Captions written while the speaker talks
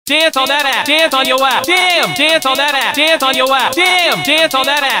Dance on that ass, dance on your ass. Damn, dance on that ass, dance on your ass. Damn, dance on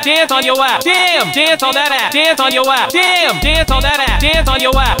that ass, dance on your ass. Damn, dance on that ass, dance on your ass. Damn, dance on that ass, dance on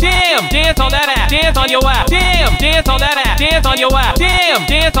your ass. Damn, dance on that ass, dance on your ass. Damn, dance on that ass, dance on your ass. Damn,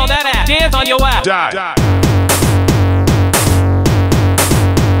 dance on that ass, dance on your ass. Die.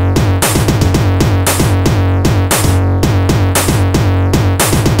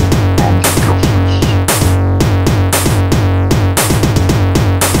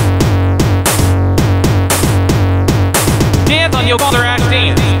 Dance on your father ass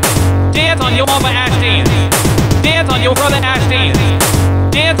dance. Dance on your mama ass dance. Dance on your brother ass dance.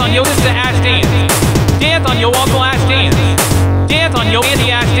 Dance on your sister ass dance. Dance on your uncle ass dance. Dance on your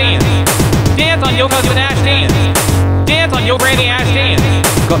auntie ass dance. Dance on your cousin ass dance. Dance on your granny ass dance.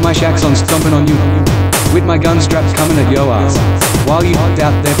 Got my shacks on stomping on you, with my gun straps coming at yo ass. While you out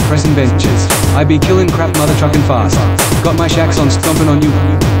there pressing benches, I be killing crap mother trucking fast. Got my shacks on stomping on you,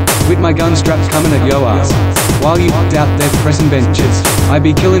 with my gun straps coming at yo ass. While you out there pressing benches, I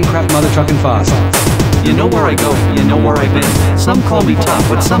be killing crap mother trucking fast. You know where I go, you know where I've been. Some call me tough,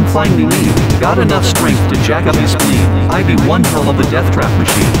 but some find me mean. Got enough strength to jack up his spleen. I be one hell of a death trap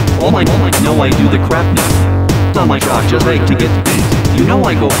machine. All I know I do the crap now. Oh my god, just ache to get beat. You know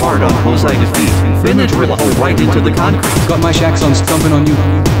I go hard on hoes I defeat. Finish drill a hole right into the concrete. Got my shacks on stomping on you,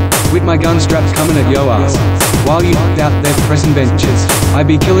 with my gun straps coming at yo ass. While you out there pressing benches, I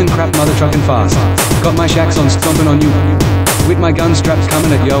be killing crap mother trucking fast. Got my shacks on stomping on you, with my gun straps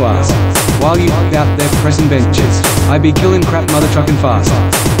coming at yo ass. While you out there pressing benches, I be killing crap mother trucking fast.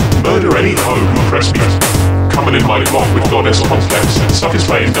 Murder any hoe who press me. Coming in my block with goddess complex. Suckers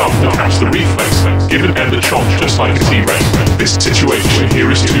playing dumb will catch the reflex. Give an end a chomp just like a T-Rex. This situation here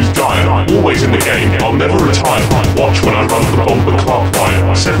is too dire. Always in the game, I'll never retire. Watch when I run the bomber clock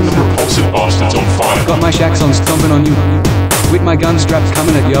wire. Setting the repulsive bastards on fire. Got my shacks on stomping on you, with my gun straps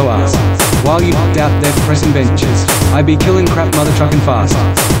coming at yo ass. While you out there pressing benches, I be killing crap mother trucking fast.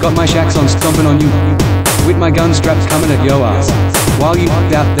 Got my shacks on stomping on you, with my gun straps coming at yo ass. While you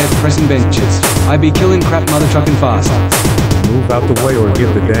out there pressing benches, I be killing crap mother trucking fast. Move out the way or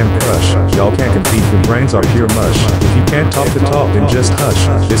get the damn crush. Y'all can't compete, your brains are pure mush. If you can't talk the talk, then just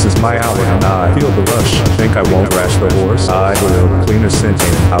hush. This is my hour and I feel the rush. Think I won't rash the horse? I will. Cleaner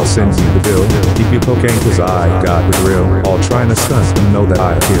scenting, I'll send you the bill. Keep your cocaine cause I got the drill. All trying to stunt and know that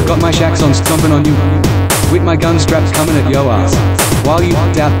I kill. Got my shacks on stomping on you, with my gun straps coming at yo ass. While you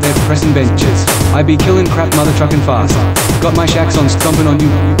out there pressing benches, I be killing crap mother trucking fast. Got my shacks on stomping on you,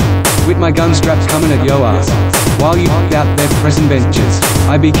 with my gun straps coming at yo ass. While you out there pressing benches,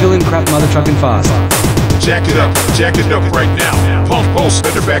 I be killing crap mother trucking fast. Jack it up right now. Pump pulse,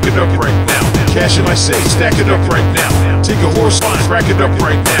 better back it up right now. Cash in my safe, stack it up right now. Take a horse line, rack it up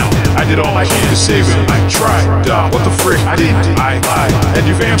right now. I did all I can to save it. I tried, what the frick? I didn't. I lied. Had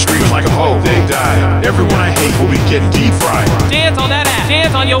your fam screaming like a hoe. They died. Everyone I hate will be getting deep fried. Dance on that ass,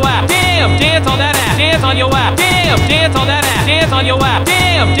 dance on your ass. Damn, dance on that ass, dance on your ass. Damn, dance on that ass, dance on your ass.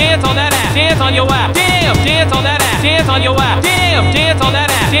 Damn, dance on that ass, dance on your ass. Damn, dance on that ass, dance on your ass. Damn, dance on that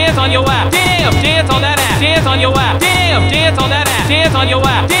ass, dance on your ass. Damn, dance on that ass, dance on your ass. Damn, dance on that ass, dance on your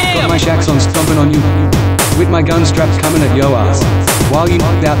ass. Got my shacks on stomping on you, with my gun straps coming at yo ass. While you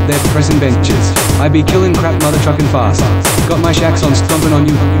out there pressing benches, I be killing crap mother trucking fast. Got my shacks on stomping on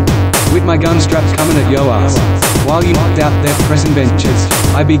you, with my gun straps coming at yo ass. While you out there pressing benches,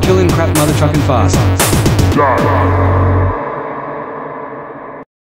 I be killing crap mother trucking fast. Die.